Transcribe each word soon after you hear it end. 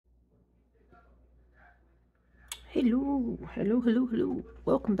Hello, hello, hello, hello.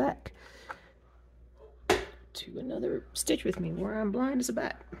 Welcome back to another Stitch with me where I'm blind as a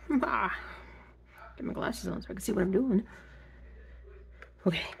bat. Get my glasses on so I can see what I'm doing.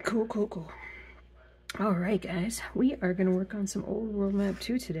 Okay, cool. Alright guys, we are going to work on some Old World Map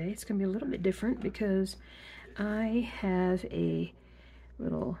 2 today. It's going to be a little bit different because I have a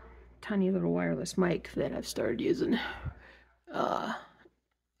tiny little wireless mic that I've started using. I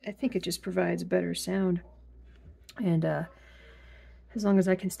think it just provides better sound. And as long as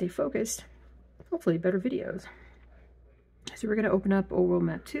I can stay focused, hopefully better videos. So we're going to open up Old World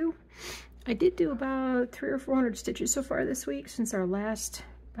Map 2. I did do about 300 or 400 stitches so far this week since our last,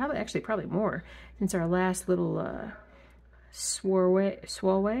 probably more, since our last little swalloway.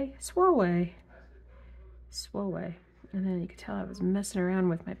 And then you could tell I was messing around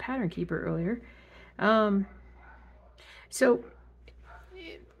with my pattern keeper earlier. So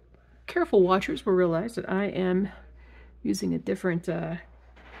careful watchers will realize that I am using a different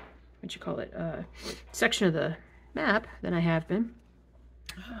section of the map than I have been.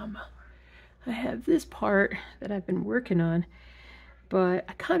 I have this part that I've been working on, but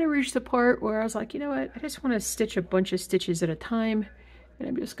I kind of reached the part where I was like, you know what, I just want to stitch a bunch of stitches at a time, and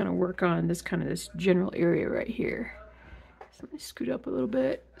I'm just going to work on this general area right here. So let me scoot up a little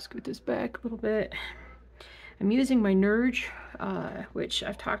bit, scoot this back a little bit. I'm using my Nerge, which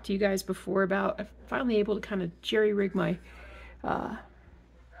I've talked to you guys before about. I'm finally able to kind of jerry-rig my, where's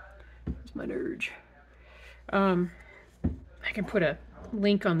my Nerge? I can put a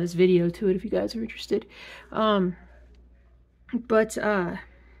link on this video to it if you guys are interested. Love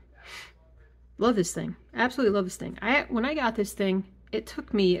this thing. Absolutely love this thing. When I got this thing, it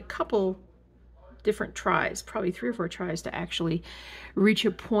took me a couple different tries, probably 3 or 4 tries to actually reach a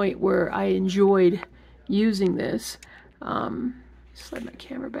point where I enjoyed using this. Slide my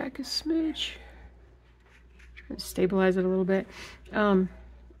camera back a smidge. Try to stabilize it a little bit. And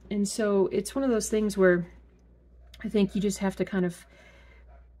so it's one of those things where I think you just have to kind of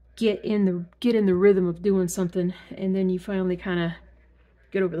get in the rhythm of doing something, and then you finally kind of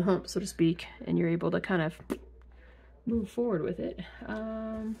get over the hump, so to speak, and you're able to kind of move forward with it.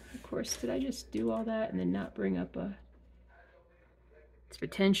 Of course, did I just do all that and then not bring up a... It's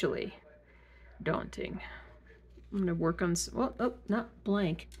potentially daunting. I'm going to work on... Well, oh, not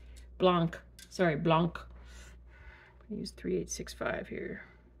blank. Blanc. Sorry, Blanc. I use 3865 here.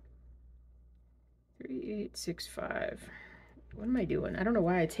 3865. What am I doing? I don't know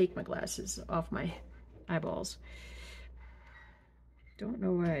why I take my glasses off my eyeballs. Don't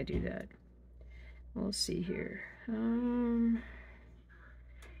know why I do that. We'll see here.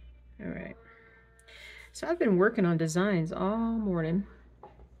 Alright. So I've been working on designs all morning.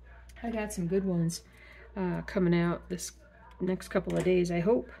 I got some good ones coming out this next couple of days, I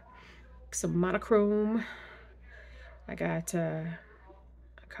hope. Some monochrome. I got, I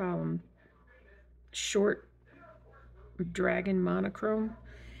call them short dragon monochrome.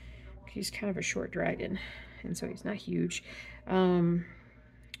 He's kind of a short dragon, and so he's not huge. What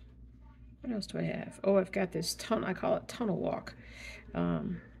else do I have? Oh, I've got this tunnel. I call it Tunnel Walk.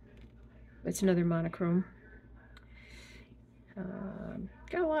 It's another monochrome.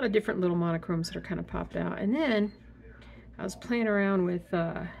 Got a lot of different little monochromes that are kind of popped out. And then I was playing around with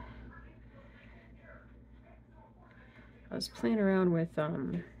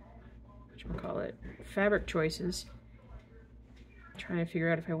fabric choices, trying to figure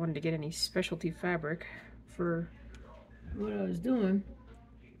out if I wanted to get any specialty fabric for what I was doing,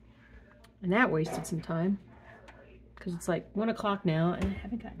 and that wasted some time because it's like 1 o'clock now and I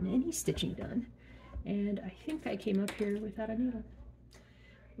haven't gotten any stitching done, and I think I came up here without a needle,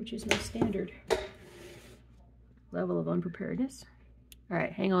 which is my standard level of unpreparedness. All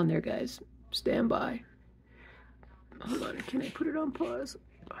right, hang on there, guys. Stand by. Hold on, can I put it on pause?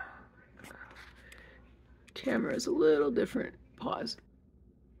 Camera is a little different. Pause.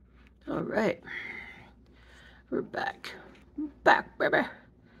 All right, we're back. Back, baby. I'm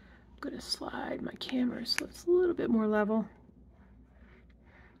gonna slide my camera so it's a little bit more level.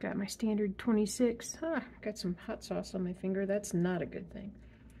 Got my standard 26. Got some hot sauce on my finger. That's not a good thing.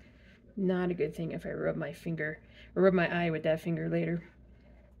 Not a good thing if I rub my finger or rub my eye with that finger later.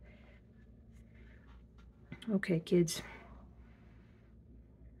 Okay, kids.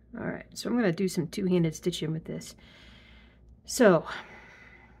 All right, so I'm gonna do some two-handed stitching with this. So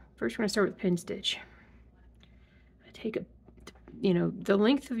first we're gonna start with pin stitch. I take the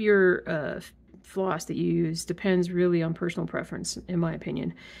length of your floss that you use depends really on personal preference, in my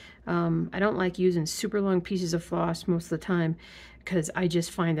opinion. I don't like using super long pieces of floss most of the time because I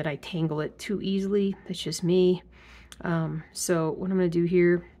just find that I tangle it too easily. That's just me. So what I'm going to do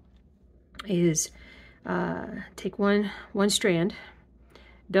here is Take one strand,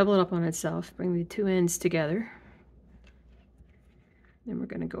 double it up on itself, bring the two ends together. Then we're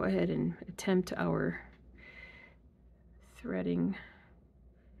going to go ahead and attempt our threading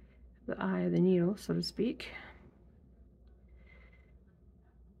the eye of the needle, so to speak.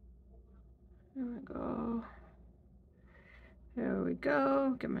 There we go. There we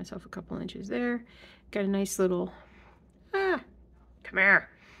go. Give myself a couple inches there. Got a nice little, come here.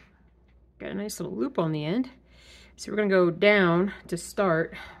 Got a nice little loop on the end. So we're gonna go down to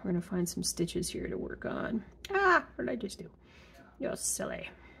start. We're gonna find some stitches here to work on. What did I just do? You're silly.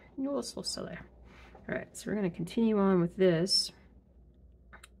 You're so silly. All right, so we're gonna continue on with this.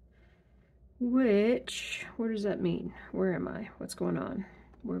 Which, what does that mean? Where am I? What's going on?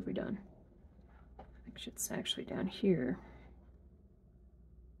 Where have we done? I think it's actually down here.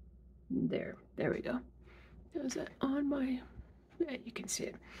 There we go. Is that on my, yeah, you can see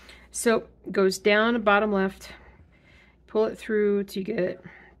it. So it goes down the bottom left, pull it through to get,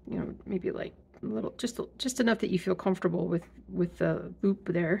 you know, maybe like a little, just enough that you feel comfortable with the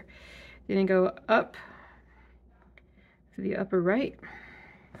loop there. Then go up to the upper right,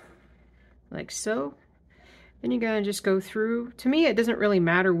 like so. Then you're gonna just go through. To me, it doesn't really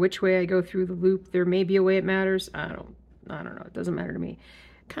matter which way I go through the loop. There may be a way it matters. I don't know. It doesn't matter to me.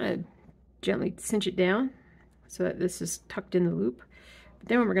 Kind of gently cinch it down so that this is tucked in the loop. But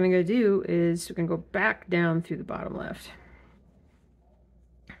then what we're gonna go do is we're gonna go back down through the bottom left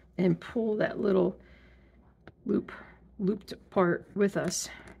and pull that little looped part with us.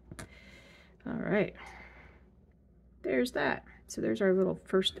 All right, there's that. So there's our little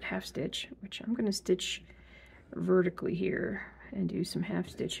first half stitch, which I'm gonna stitch vertically here and do some half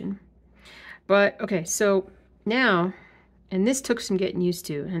stitching. But okay, so now, and this took some getting used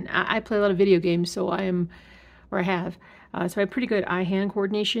to, and I play a lot of video games, so I have pretty good eye-hand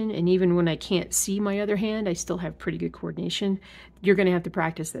coordination, and even when I can't see my other hand, I still have pretty good coordination. You're gonna have to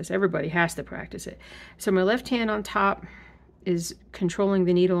practice this. Everybody has to practice it. So my left hand on top is controlling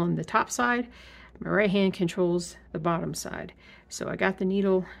the needle on the top side. My right hand controls the bottom side. So I got the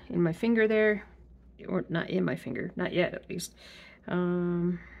needle in my finger there, or not in my finger, not yet at least.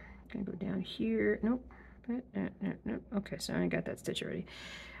 Gonna go down here. Nope. Nope. Okay, so I got that stitch already.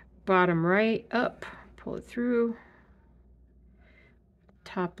 Bottom right, up, pull it through.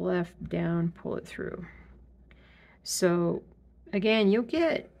 Top left, down, pull it through. So again, you'll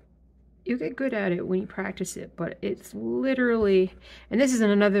get good at it when you practice it, but it's literally, and this is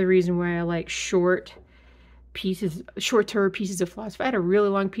another reason why I like shorter pieces of floss. If I had a really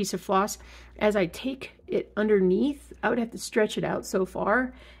long piece of floss, as I take it underneath, I would have to stretch it out so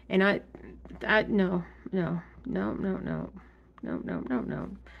far, and no.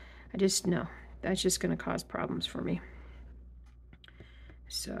 That's just gonna cause problems for me.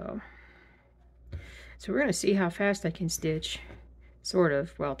 So we're gonna see how fast I can stitch, sort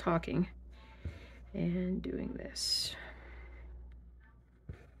of, while talking and doing this.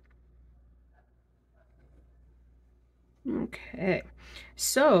 Okay,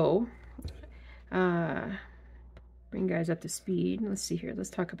 so bring guys up to speed. Let's see here. Let's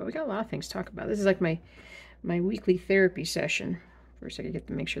talk about, we got a lot of things to talk about. This is like my weekly therapy session. First, I get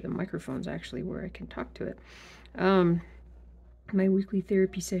to make sure the microphone's actually where I can talk to it. My weekly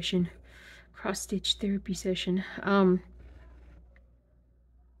therapy session, cross-stitch therapy session.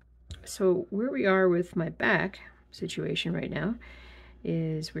 So where we are with my back situation right now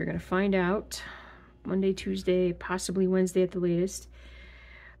is we're going to find out Monday, Tuesday, possibly Wednesday at the latest,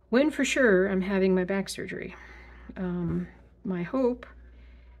 when for sure I'm having my back surgery. My hope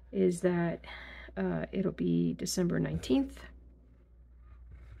is that it'll be December 19th,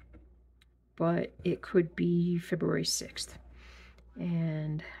 but it could be February 6th.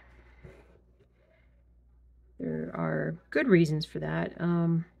 And there are good reasons for that.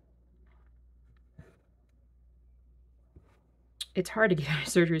 It's hard to get a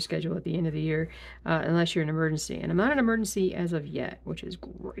surgery schedule at the end of the year unless you're an emergency. And I'm not an emergency as of yet, which is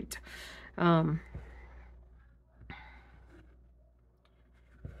great. Not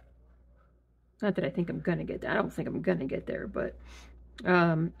that I think I'm going to get there. I don't think I'm going to get there. But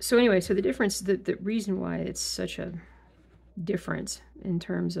so anyway, so the difference, the reason why it's such a difference in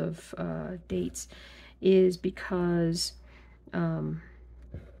terms of dates is because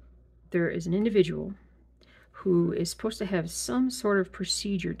there is an individual who is supposed to have some sort of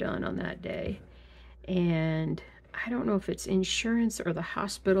procedure done on that day, and I don't know if it's insurance or the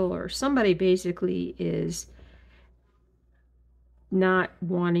hospital or somebody basically is not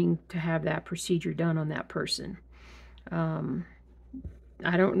wanting to have that procedure done on that person.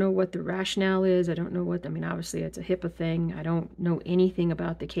 I don't know what the rationale is. I don't know what, I mean, obviously it's a HIPAA thing. I don't know anything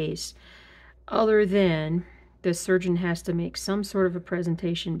about the case other than the surgeon has to make some sort of a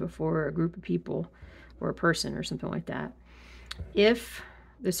presentation before a group of people or a person or something like that. If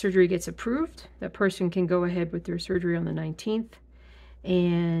the surgery gets approved, that person can go ahead with their surgery on the 19th,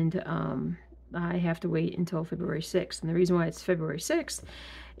 and I have to wait until February 6th. And the reason why it's February 6th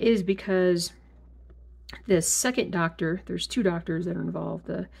is because the second doctor, there's two doctors that are involved.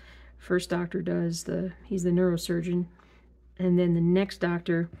 The first doctor he's the neurosurgeon, and then the next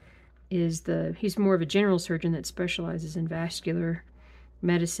doctor is he's more of a general surgeon that specializes in vascular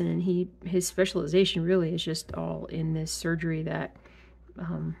medicine, and his specialization really is just all in this surgery that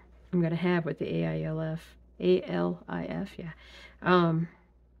I'm going to have with the ALIF, yeah.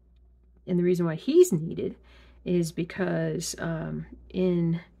 And the reason why he's needed is because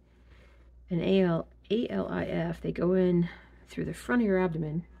in an ALIF, they go in through the front of your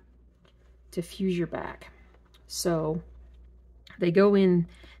abdomen to fuse your back. So they go in,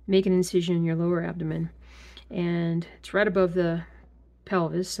 make an incision in your lower abdomen, and it's right above the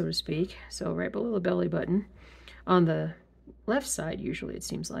pelvis, so to speak, so right below the belly button, on the left side, usually, it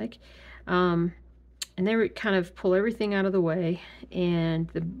seems like. And they kind of pull everything out of the way, and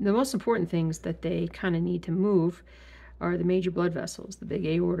the most important things that they kind of need to move are the major blood vessels, the big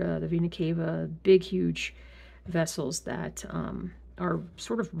aorta, the vena cava, big, huge vessels that are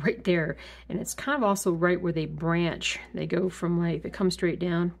sort of right there. And it's kind of also right where they branch. They go from, like, they come straight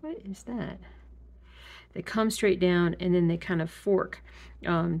down. What is that? They come straight down, and then they kind of fork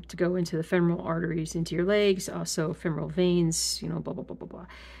to go into the femoral arteries, into your legs, also femoral veins, you know, blah, blah, blah, blah, blah.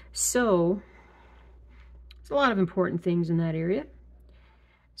 So there's a lot of important things in that area.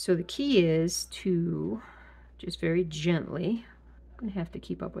 So the key is to just very gently, I'm going to have to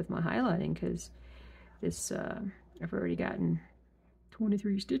keep up with my highlighting because this, I've already gotten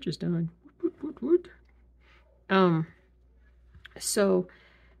 23 stitches done.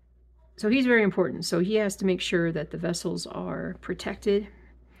 So he's very important. So he has to make sure that the vessels are protected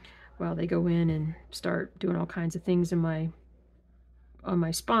while they go in and start doing all kinds of things on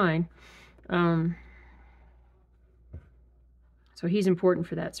my spine. So he's important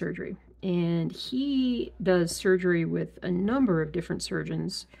for that surgery. And he does surgery with a number of different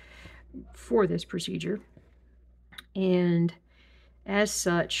surgeons for this procedure. And as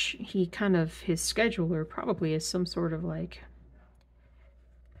such, his scheduler probably is some sort of like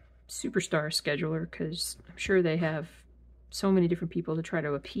superstar scheduler, because I'm sure they have so many different people to try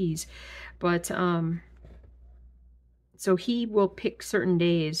to appease. But so he will pick certain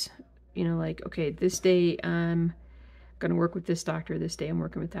days, you know, like, okay, this day I'm going to work with this doctor, this day I'm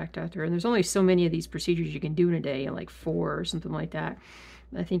working with that doctor. And there's only so many of these procedures you can do in a day, like 4 or something like that,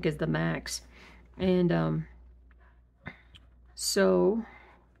 I think is the max. And so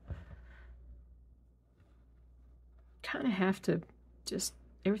kind of have to just,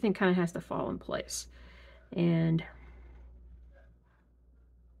 everything kind of has to fall in place. And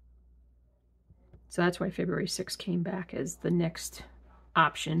so that's why February 6th came back as the next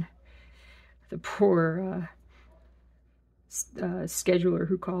option. The poor scheduler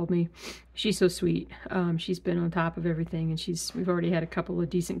who called me, she's so sweet. She's been on top of everything, and we've already had a couple of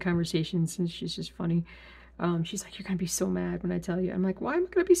decent conversations, and she's just funny. She's like, you're gonna be so mad when I tell you. I'm like, why am I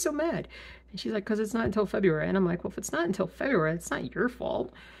gonna be so mad? And she's like, because it's not until February. And I'm like, well, if it's not until February, it's not your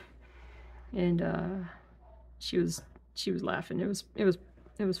fault. And she was laughing. It was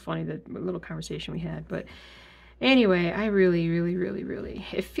funny, that little conversation we had. But anyway, I really,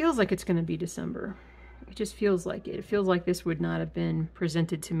 it feels like it's gonna be December. It just feels like it. It feels like this would not have been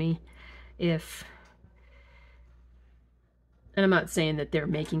presented to me if, and I'm not saying that they're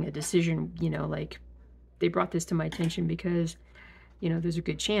making a decision, you know, like they brought this to my attention because, you know, there's a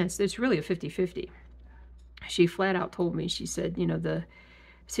good chance. It's really a 50-50. She flat out told me, she said, you know, the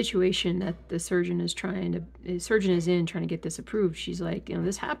situation that the surgeon is trying to get this approved. She's like, you know,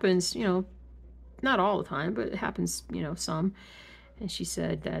 this happens, you know, not all the time, but it happens, you know, some. And she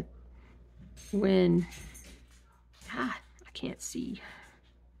said that when, I can't see,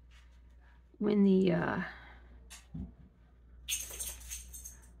 when the, there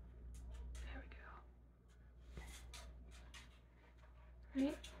we go,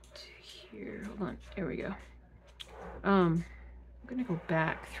 right here, hold on, there we go. I'm gonna go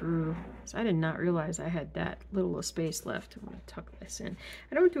back through, so I did not realize I had that little of space left. I'm gonna tuck this in.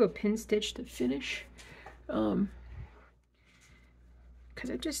 I don't do a pin stitch to finish, because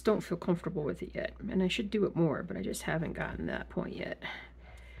I just don't feel comfortable with it yet, and I should do it more, but I just haven't gotten to that point yet.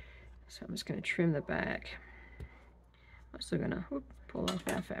 So I'm just going to trim the back. I'm still going to pull off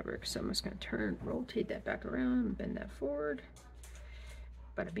that fabric, so I'm just going to rotate that back around and bend that forward.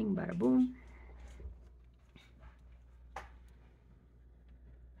 Bada bing, bada boom.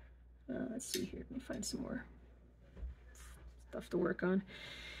 Let's see here. Let me find some more stuff to work on.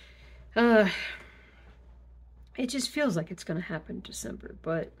 It just feels like it's going to happen in December,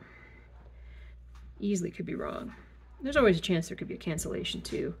 but easily could be wrong. There's always a chance there could be a cancellation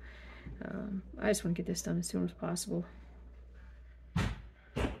too. I just want to get this done as soon as possible.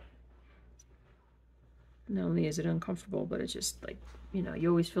 Not only is it uncomfortable, but it's just like, you know, you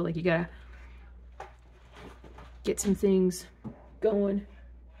always feel like you gotta get some things going.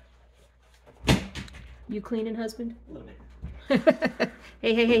 You cleaning, husband? A little bit.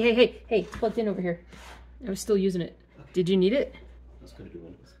 Hey, it's plugged in over here. I was still using it. Okay. Did you need it? I was gonna do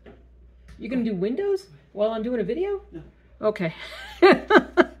Windows. You're gonna do Windows while I'm doing a video? No. Okay.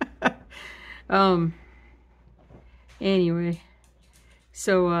 Anyway,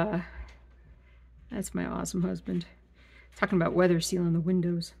 so that's my awesome husband talking about weather sealing the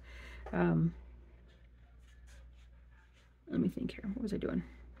windows. Let me think here. What was I doing?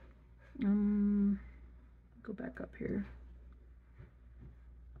 Go back up here.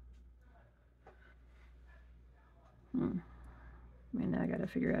 Man, now I gotta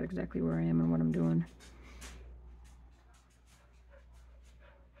figure out exactly where I am and what I'm doing.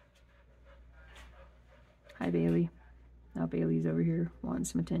 Hi, Bailey. Now Bailey's over here wanting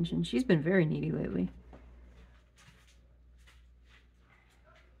some attention. She's been very needy lately.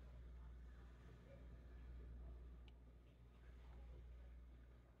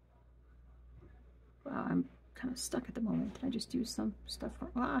 Wow, I'm kind of stuck at the moment. Did I just do some stuff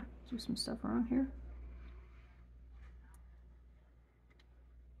wrong? Do some stuff wrong here.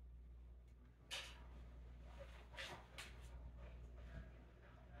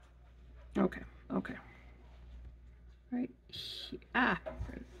 Okay. Right here. Right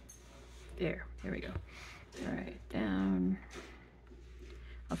there. There we go. All right, down.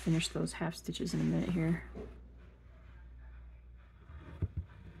 I'll finish those half stitches in a minute here.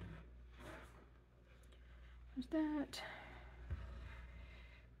 There's that.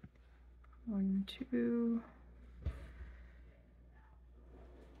 1, 2.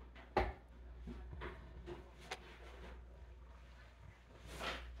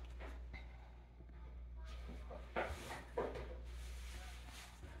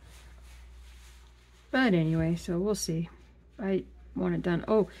 But anyway, so we'll see. I want it done.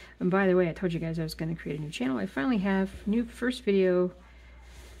 Oh, and by the way, I told you guys I was going to create a new channel. I finally have. First video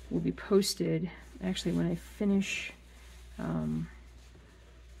will be posted actually when I finish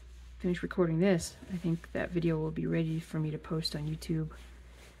recording this. I think that video will be ready for me to post on YouTube.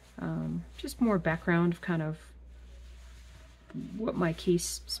 Just more background of kind of what my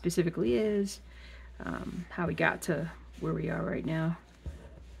case specifically is, how we got to where we are right now.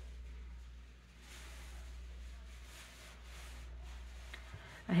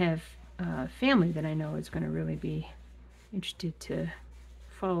 I have family that I know is going to really be interested to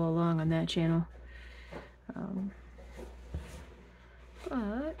follow along on that channel.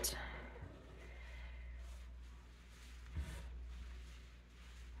 But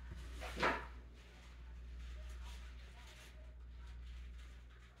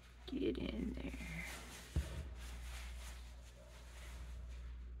get in there.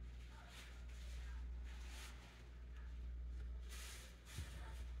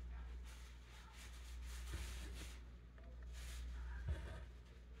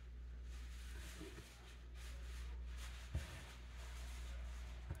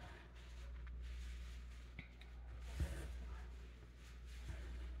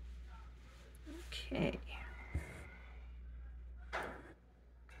 Okay.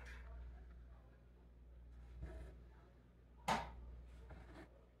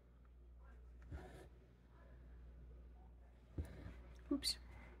 Oops.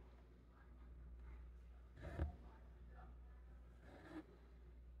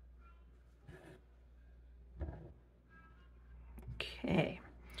 Okay.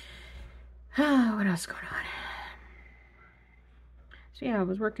 What else is going on? So yeah, I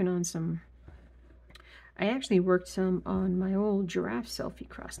was working on some. I actually worked some on my old giraffe selfie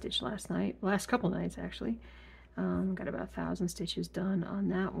cross stitch last couple nights actually. Got about 1,000 stitches done on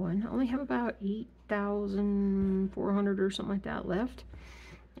that one. I only have about 8,400 or something like that left,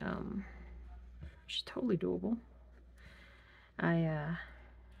 which is totally doable. I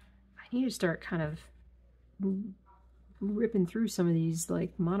need to start kind of ripping through some of these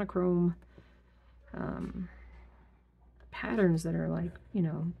like monochrome patterns that are like, you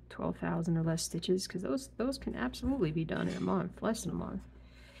know, 12,000 or less stitches, because those can absolutely be done in a month, less than a month.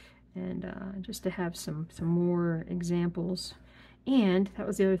 And just to have some more examples. And that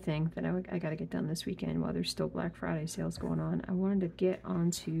was the other thing that I got to get done this weekend while there's still Black Friday sales going on. I wanted to get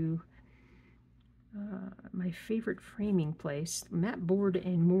onto my favorite framing place, Mat Board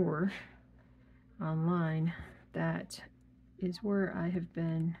and More online. That is where I have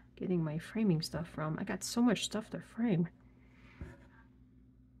been getting my framing stuff from. I got so much stuff to frame.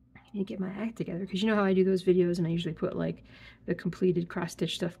 I need to get my act together, because you know how I do those videos and I usually put like the completed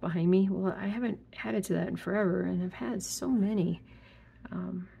cross-stitch stuff behind me. Well, I haven't added to that in forever, and I've had so many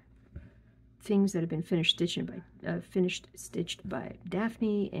things that have been finished stitched by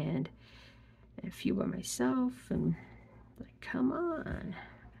Daphne, and a few by myself, and like, come on,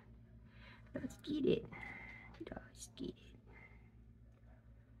 let's get it. Let's get it.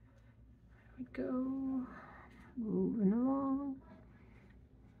 There we go. Moving along.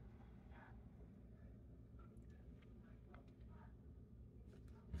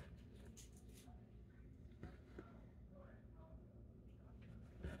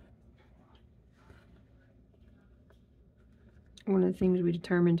 One of the things we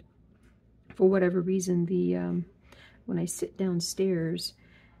determined, for whatever reason, when I sit downstairs,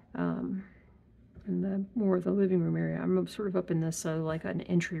 in the more of the living room area, I'm sort of up in this like an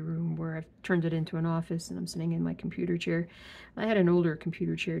entry room where I've turned it into an office, and I'm sitting in my computer chair. I had an older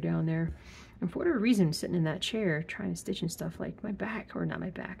computer chair down there, and for whatever reason, sitting in that chair trying to stitch and stuff, like my back, or not my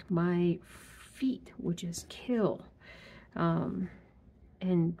back, my feet would just kill. And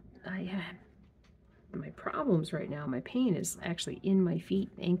I had my problems right now, my pain is actually in my feet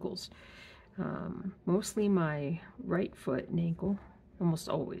and ankles. Mostly my right foot and ankle, almost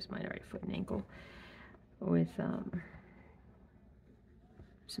always my right foot and ankle, with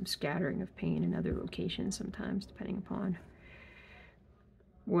some scattering of pain in other locations sometimes, depending upon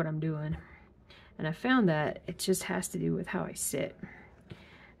what I'm doing. And I found that it just has to do with how I sit.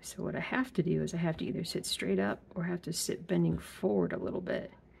 So what I have to do is I have to either sit straight up or have to sit bending forward a little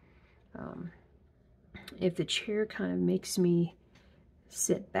bit. If the chair kind of makes me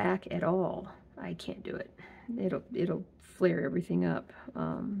sit back at all, I can't do it. It'll flare everything up,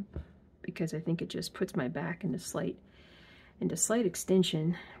 because I think it just puts my back into slight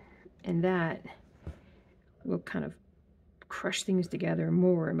extension, and that will kind of crush things together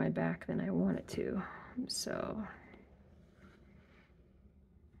more in my back than I want it to. So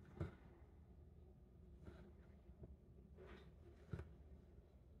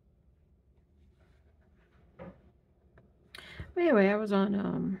but anyway, I was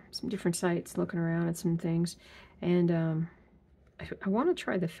on some different sites looking around at some things, and I want to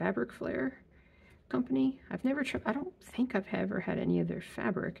try the Fabric Flare company. I've never tried, I don't think I've ever had any of their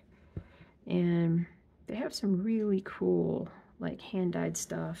fabric, and they have some really cool like hand-dyed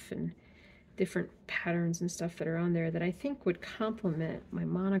stuff and different patterns and stuff that are on there that I think would complement my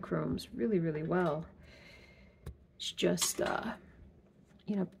monochromes really, really well. It's just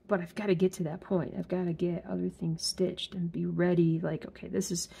you know, but I've got to get to that point. I've got to get other things stitched and be ready. Like, okay, this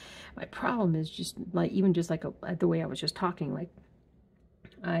is my problem, is just like, even just like the way I was just talking, like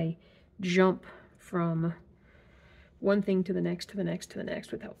I jump from one thing to the next, to the next, to the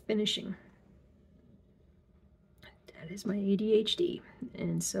next without finishing. That is my ADHD.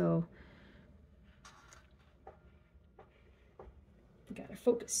 And so you gotta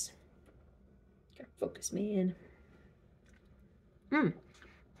focus. Gotta focus, man. I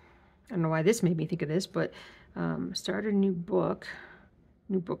don't know why this made me think of this, but started a new book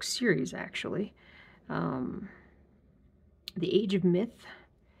series, actually. The Age of Myth.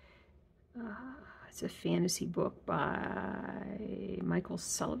 It's a fantasy book by Michael J.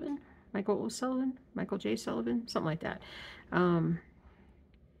 Sullivan, something like that.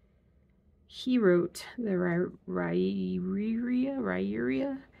 He wrote the Rhyria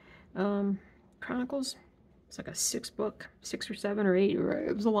Chronicles. It's like a 6 or 7 or 8, or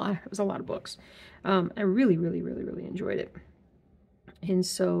it was a lot. It was a lot of books. I really, really, really, really enjoyed it. And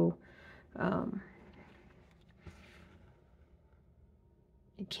so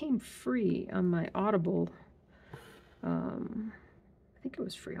it came free on my Audible. I think it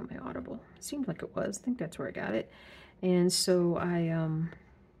was free on my Audible. It seemed like it was. I think that's where I got it. And so I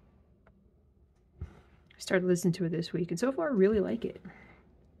started listening to it this week, and so far I really like it.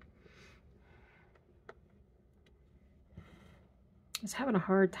 I was having a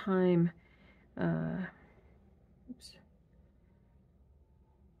hard time. Oops.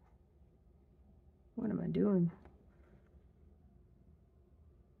 What am I doing?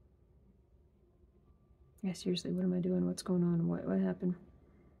 Yeah, seriously, what am I doing? What's going on? What happened?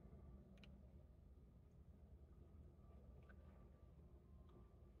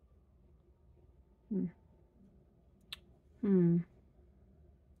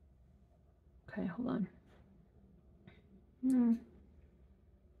 Okay, hold on.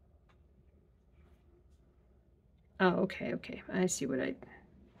 Oh, okay. I see what I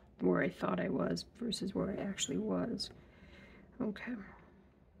where I thought I was versus where I actually was. Okay.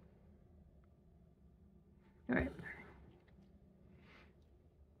 All right.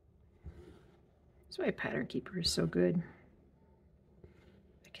 That's why Pattern Keeper is so good.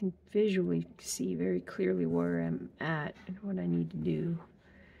 I can visually see very clearly where I'm at and what I need to do.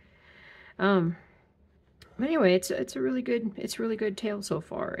 But anyway, it's a really good tale so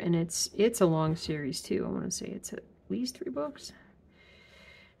far, and it's a long series too. I want to say it's at least 3 books.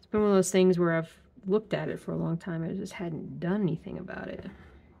 It's been one of those things where I've looked at it for a long time. I just hadn't done anything about it.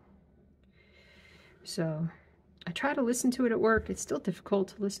 So I try to listen to it at work. It's still difficult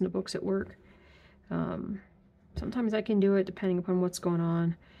to listen to books at work. Sometimes I can do it depending upon what's going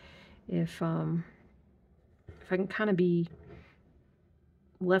on. If I can kind of be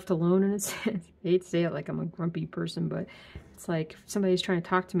left alone in a sense. I hate to say it like I'm a grumpy person, but it's like if somebody's trying to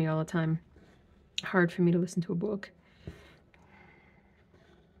talk to me all the time, hard for me to listen to a book.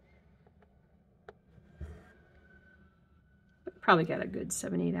 Probably got a good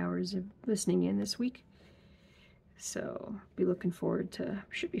 7-8 hours of listening in this week. So be looking forward to,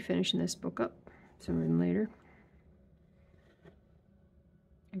 should be finishing this book up sooner than later.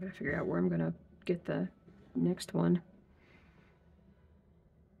 I gotta figure out where I'm gonna get the next one.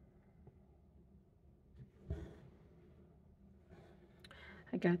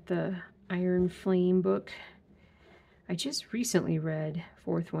 I got the Iron Flame book. I just recently read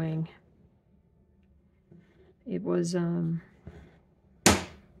Fourth Wing. It was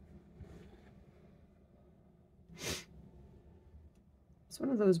it's one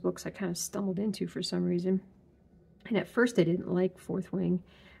of those books I kind of stumbled into for some reason. And at first I didn't like Fourth Wing.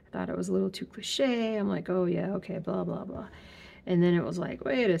 I thought it was a little too cliche. I'm like, oh yeah, okay, blah, blah, blah. And then it was like,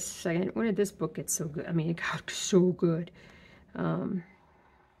 wait a second, when did this book get so good? I mean, it got so good.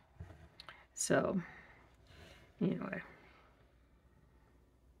 So, anyway.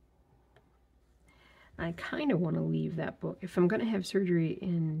 I kind of want to leave that book. If I'm going to have surgery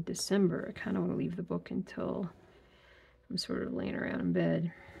in December, I kind of want to leave the book until I'm sort of laying around in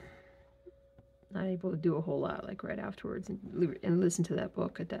bed. Not able to do a whole lot, like right afterwards, and listen to that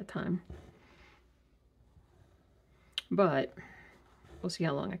book at that time. But we'll see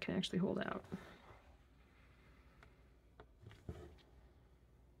how long I can actually hold out.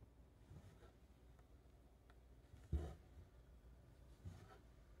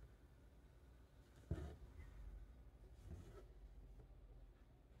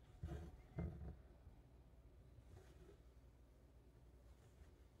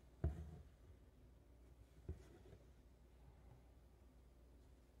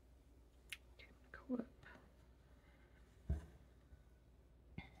 Go up.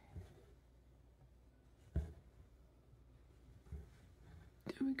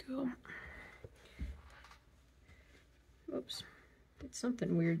 There we go. Oops, did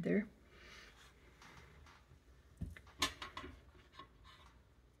something weird there.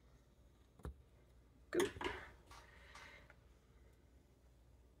 Go.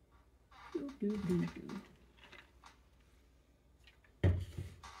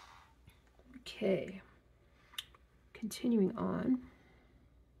 Okay, continuing on.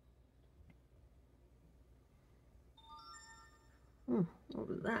 What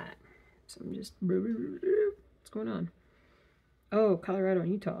was that? So I'm just, what's going on? Oh, Colorado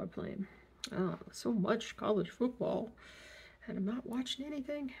and Utah are playing. Oh, so much college football, and I'm not watching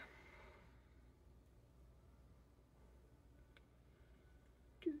anything.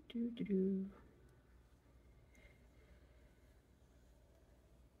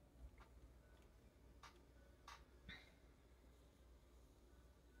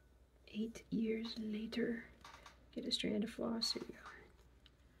 8 years later, get a strand of floss. Here we go.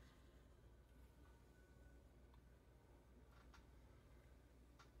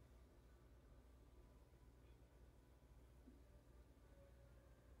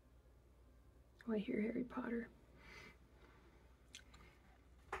 Oh, I hear Harry Potter.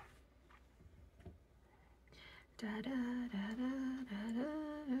 Da da da da da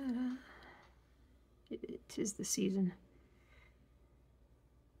da da. It is the season.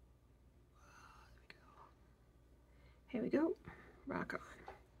 Here we go. Rock on.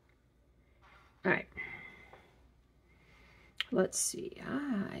 All right. Let's see.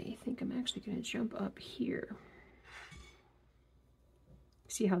 I think I'm actually going to jump up here.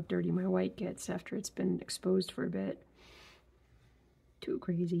 See how dirty my white gets after it's been exposed for a bit. Too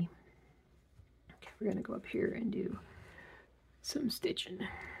crazy. Okay, we're going to go up here and do some stitching.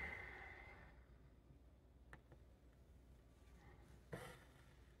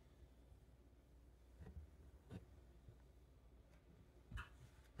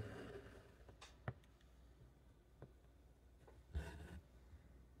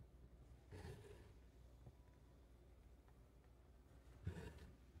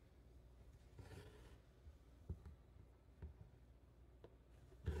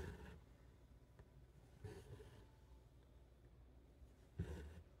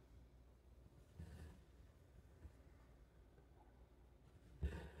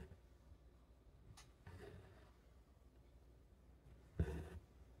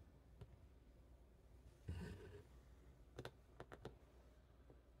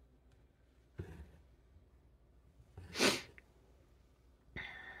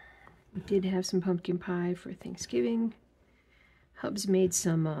 We did have some pumpkin pie for Thanksgiving. Hubs made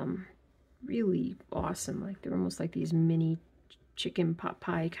some really awesome, like they're almost like these mini chicken pot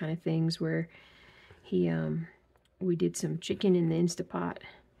pie kind of things, where we did some chicken in the Instapot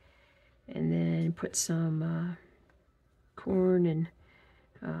and then put some corn and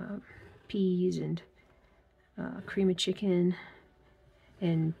peas and cream of chicken,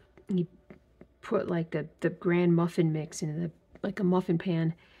 and he put like the grand muffin mix into like a muffin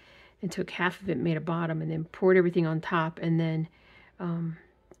pan, and took half of it, made a bottom, and then poured everything on top, and then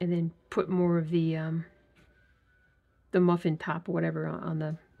put more of the muffin top or whatever on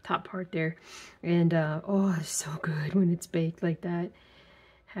the top part there. And oh, it's so good when it's baked like that.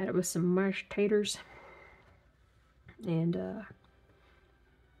 Had it with some mashed taters, and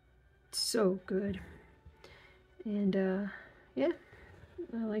so good. And yeah,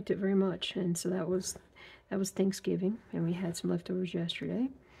 I liked it very much. And so that was Thanksgiving, and we had some leftovers yesterday.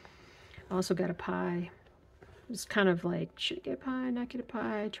 I also got a pie. It was kind of like, should I get a pie, not get a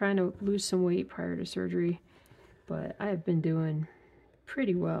pie? Trying to lose some weight prior to surgery. But I have been doing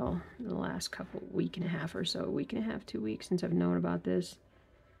pretty well in the last week and a half or so. Week and a half, 2 weeks since I've known about this.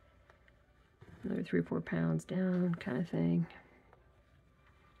 Another 3 or 4 pounds down kind of thing.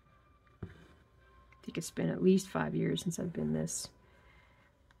 I think it's been at least 5 years since I've been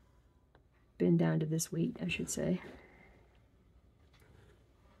down to this weight, I should say.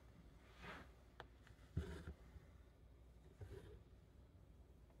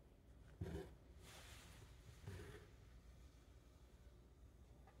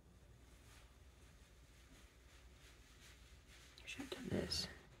 I should have done this.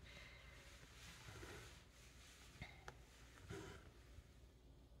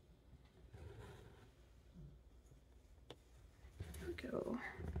 There we go.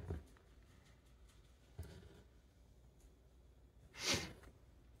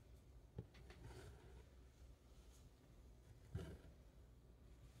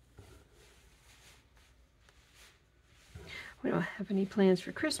 We don't have any plans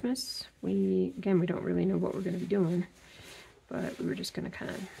for Christmas. Again, we don't really know what we're going to be doing, but we were just going to kind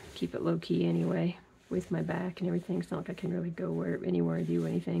of keep it low-key anyway with my back and everything. It's not like I can really go anywhere and do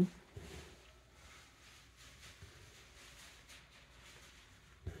anything.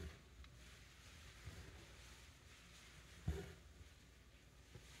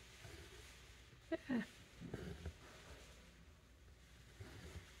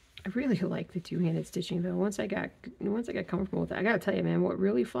 I really like the two-handed stitching though. Once I got comfortable with it, I gotta tell you, man, what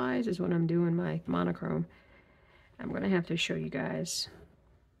really flies is when I'm doing my monochrome. I'm gonna have to show you guys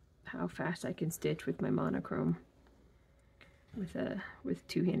how fast I can stitch with my monochrome with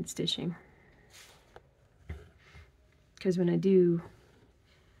two-handed stitching. Because when I do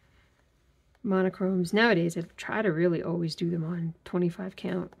monochromes nowadays, I try to really always do them on 25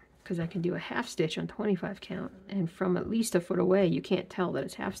 count, because I can do a half stitch on 25 count, and from at least a foot away you can't tell that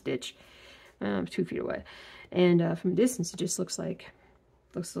it's half stitch. I'm 2 feet away, and from a distance it just looks like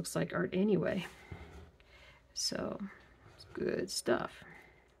art anyway. So it's good stuff.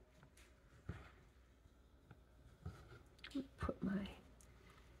 Put my, I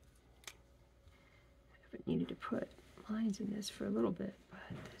haven't needed to put lines in this for a little bit, but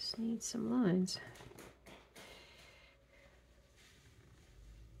this needs some lines.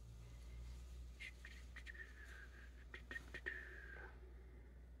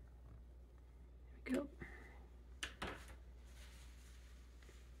 Go.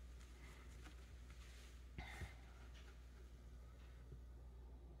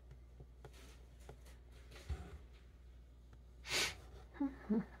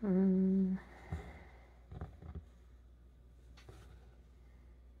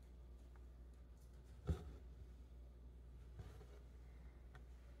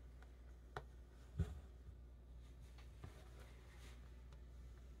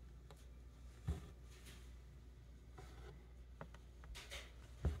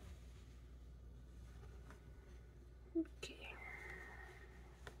 Okay.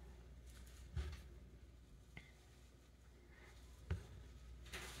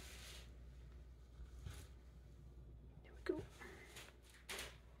 There we go.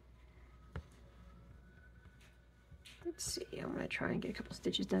 Let's see, I'm going to try and get a couple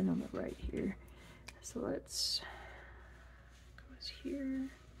stitches done on the right here. So let's goes here.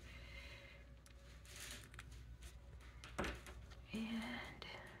 And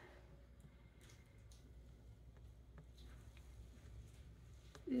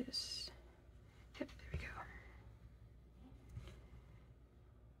this. Yep, there we go.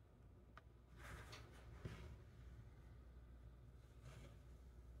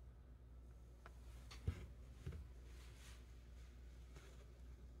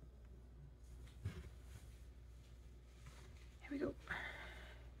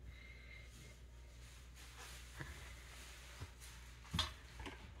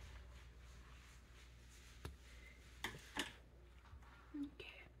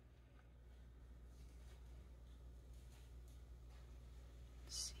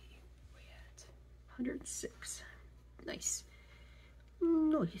 106. Nice.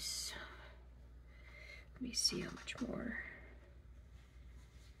 Nice. Let me see how much more.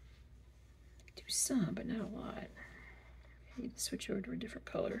 Do some, but not a lot. I need to switch over to a different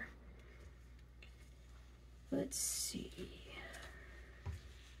color. Let's see.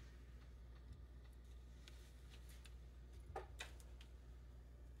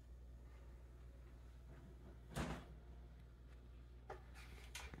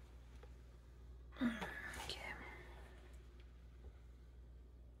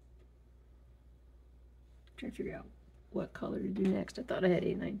 Trying to figure out what color to do next. I thought I had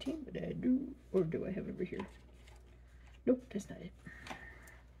 819, but I do. Or do I have it over here? Nope, that's not it.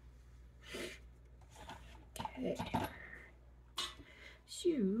 Okay. So,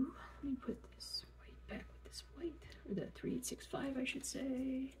 let me put this white back with this white. Or the 3865, I should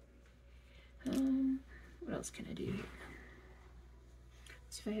say. What else can I do here?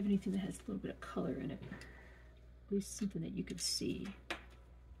 Let's see if I have anything that has a little bit of color in it. At least something that you could see.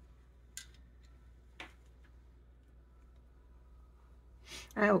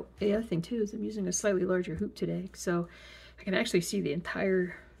 Oh, the other thing too is I'm using a slightly larger hoop today, so I can actually see the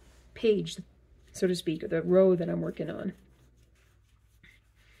entire page, so to speak, or the row that I'm working on.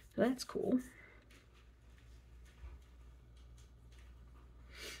 So that's cool.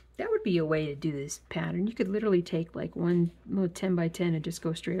 That would be a way to do this pattern. You could literally take like one 10 by 10 and just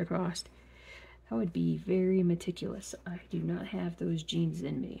go straight across. That would be very meticulous. I do not have those genes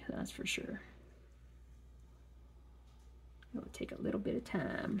in me, that's for sure. It will take a little bit of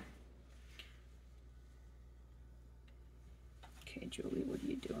time. Okay, Julie, what are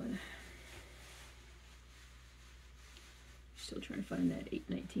you doing? Still trying to find that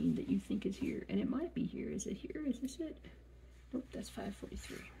 819 that you think is here. And it might be here. Is it here? Is this it? Nope, that's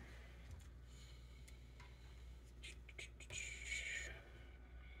 543.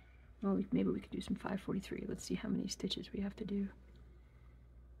 Well, maybe we could do some 543. Let's see how many stitches we have to do.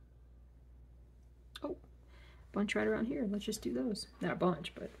 Oh, bunch right around here. Let's just do those. Not a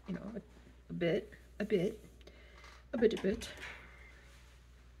bunch, but you know, a bit. Let's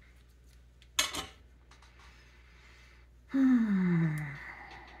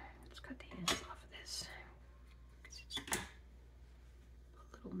cut the ends off of this because it's a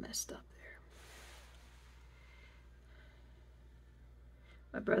little messed up there.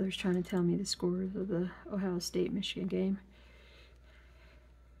 My brother's trying to tell me the scores of the Ohio State-Michigan game.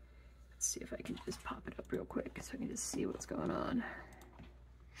 Let's see if I can just pop it up real quick so I can just see what's going on.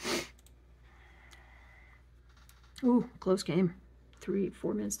 Ooh, close game.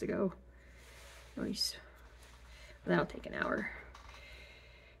 4 minutes to go. Nice. That'll take an hour.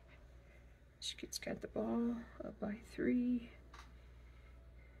 It's got the ball up by 3.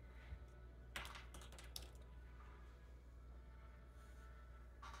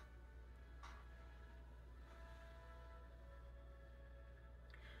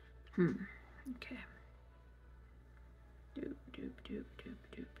 Okay. Doop, doop, doop, doop,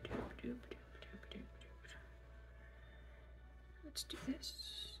 doop, doop, doop, doop, doop, doop. Let's do this.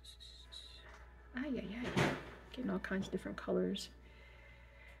 Ah, yeah. Getting all kinds of different colors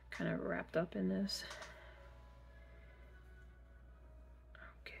kind of wrapped up in this.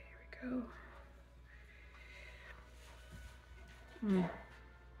 Okay, here we go.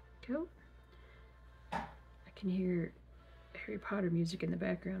 Cool. I can hear Harry Potter music in the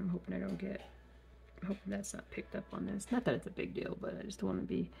background. I'm hoping that's not picked up on this. Not that it's a big deal, but I just don't want to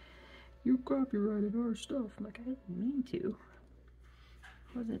be, you copyrighted our stuff. I'm like, I didn't mean to.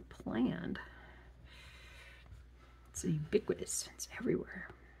 It wasn't planned. It's ubiquitous. It's everywhere.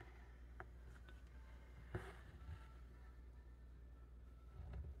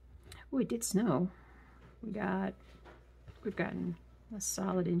 Oh, it did snow. We've gotten a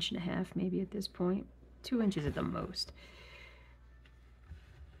solid 1.5 inches maybe at this point. 2 inches at the most.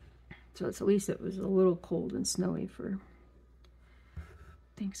 So it's at least it was a little cold and snowy for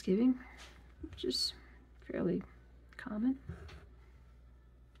Thanksgiving, which is fairly common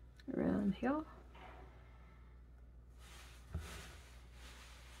around here.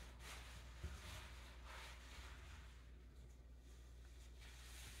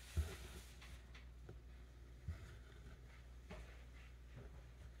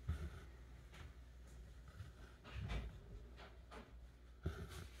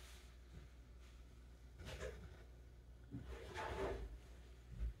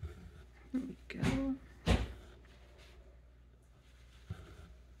 There we go.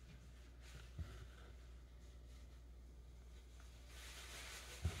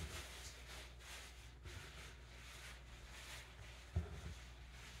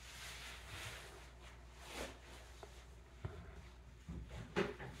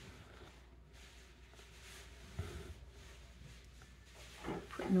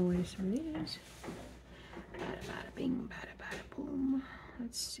 noise from these. Bada bada bing, bada bada boom.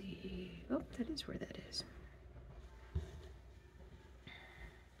 Let's see. Oh, that is where that is.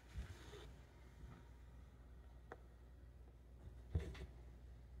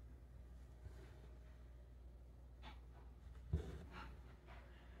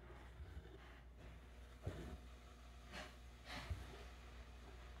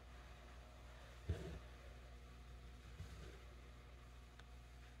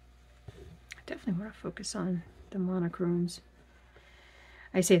 Definitely want to focus on the monochromes.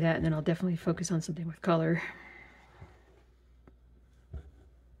 I say that and then I'll definitely focus on something with color.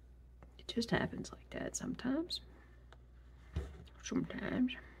 It just happens like that sometimes.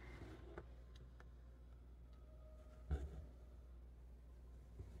 Sometimes.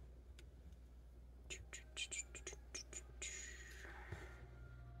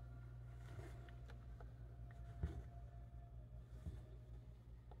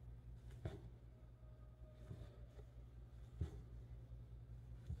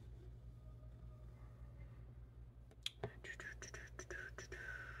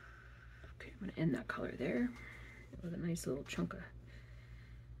 Okay, I'm going to end that color there with a nice little chunk of,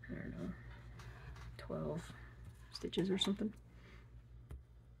 I don't know, 12 stitches or something.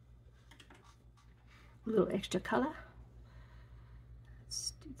 A little extra color.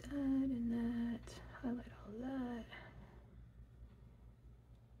 Let's do that and that. Highlight all that.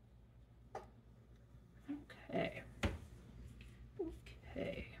 Okay.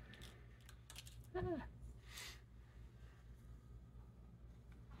 Okay. Ah.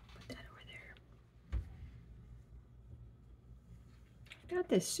 Put that over there. I've got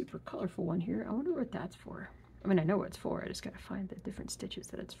this super colorful one here. I wonder what that's for. I mean, I know what it's for. I just gotta find the different stitches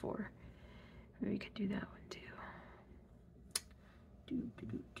that it's for. Maybe we could do that one too.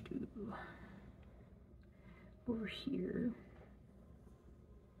 Over here.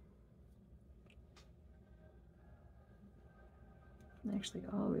 Actually,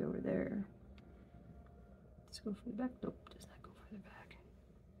 all the way over there. Let's go for the back. Nope, does not go further back.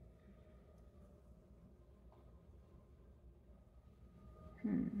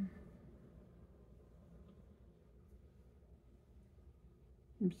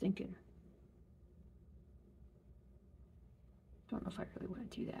 I'm thinking. Don't know if I really want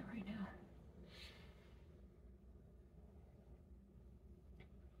to do that right now.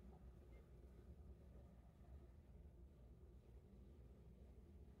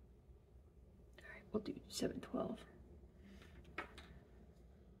 Alright, we'll do 712.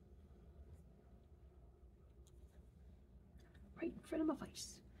 Right in front of my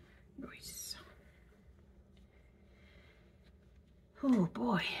face. Nice. Oh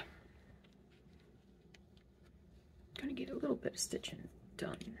boy. Gonna get a little bit of stitching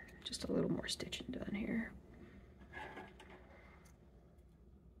done. Just a little more stitching done here.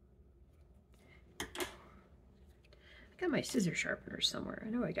 I got my scissor sharpeners somewhere. I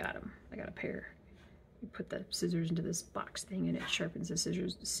know I got them. I got a pair. You put the scissors into this box thing and it sharpens the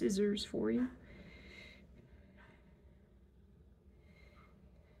scissors for you.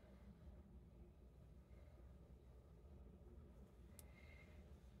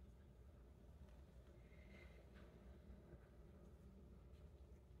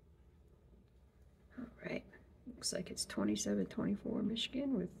 Alright, looks like it's 27-24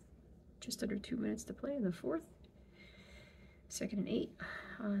 Michigan with just under 2 minutes to play in the fourth. 2nd and 8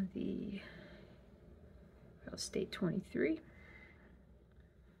 on the State 23.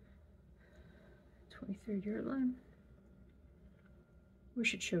 23rd yard line.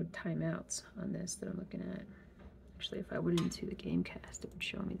 Wish it showed timeouts on this that I'm looking at. Actually, if I went into the game cast, it would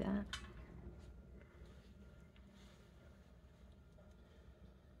show me that.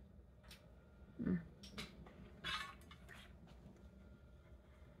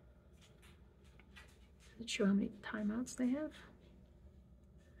 Does it show how many timeouts they have?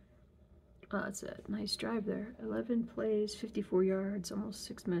 Oh, that's a nice drive there. 11 plays, 54 yards, almost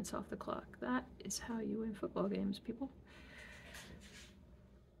 6 minutes off the clock. That is how you win football games, people.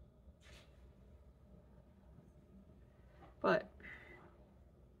 But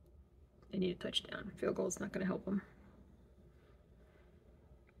they need a touchdown. Field goal is not going to help them.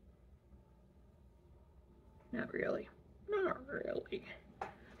 Not really. Not really.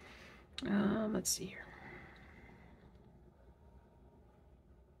 Let's see here.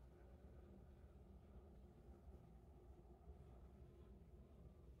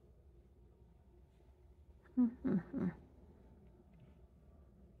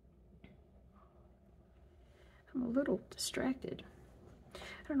 I'm a little distracted. I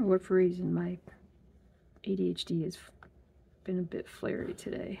don't know what for reason my ADHD has been a bit flary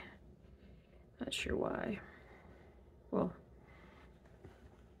today. Not sure why. Well,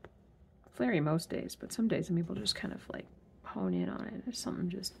 flary most days, but some days I'm able to just kind of like hone in on it. There's something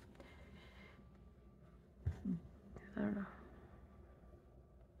just, I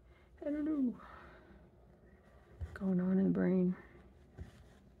don't know, going on in the brain.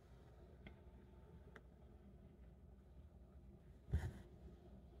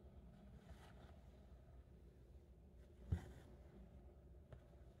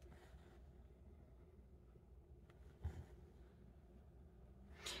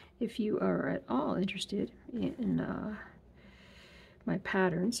 If you are at all interested in my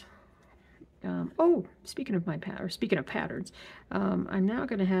patterns, oh, speaking of patterns, I'm now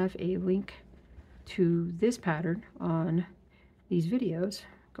going to have a link to this pattern on these videos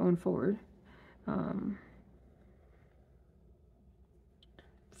going forward.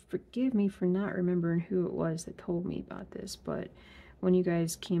 Forgive me for not remembering who it was that told me about this, but when you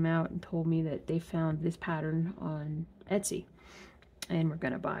guys came out and told me that they found this pattern on Etsy and we're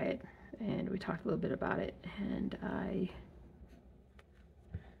gonna buy it, and we talked a little bit about it, and I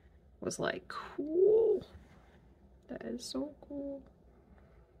was like, cool, that is so cool.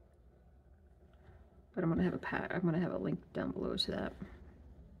 But I'm gonna have a link down below to that.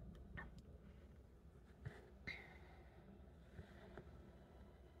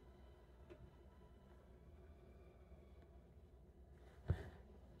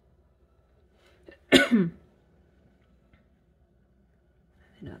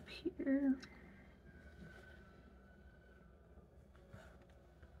 And up here,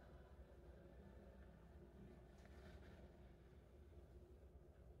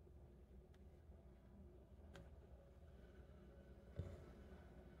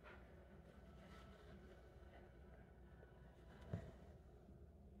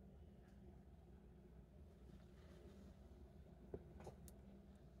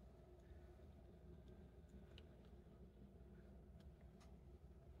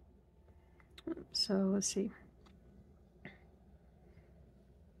 so let's see,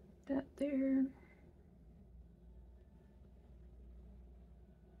 that there,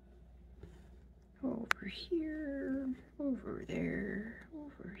 over here, over there,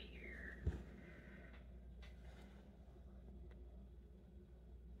 over here.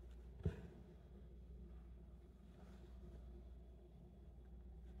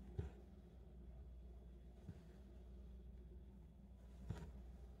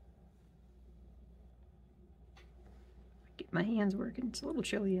 Get my hands working. It's a little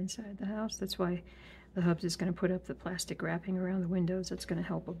chilly inside the house. That's why the hubs is going to put up the plastic wrapping around the windows. That's going to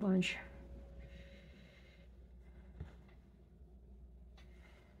help a bunch.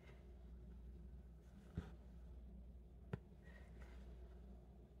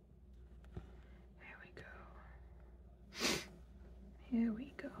 Here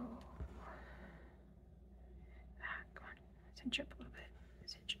we go. Ah, come on. Let's inch up a little bit.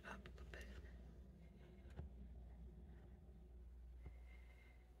 Let's inch up a little bit.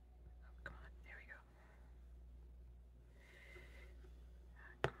 Oh, come on. There we go.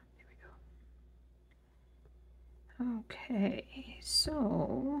 Come on. There we go. Okay,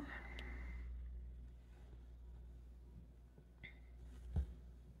 so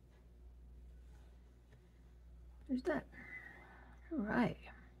there's that. All right.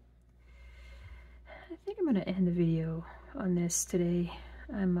 I think I'm going to end the video on this today.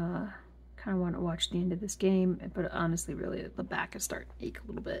 I'm kind of want to watch the end of this game, but honestly, really, the back is starting to ache a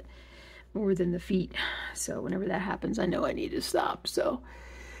little bit more than the feet. So whenever that happens, I know I need to stop. So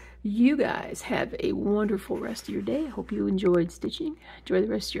you guys have a wonderful rest of your day. I hope you enjoyed stitching. Enjoy the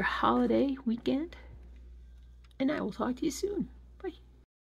rest of your holiday weekend, and I will talk to you soon.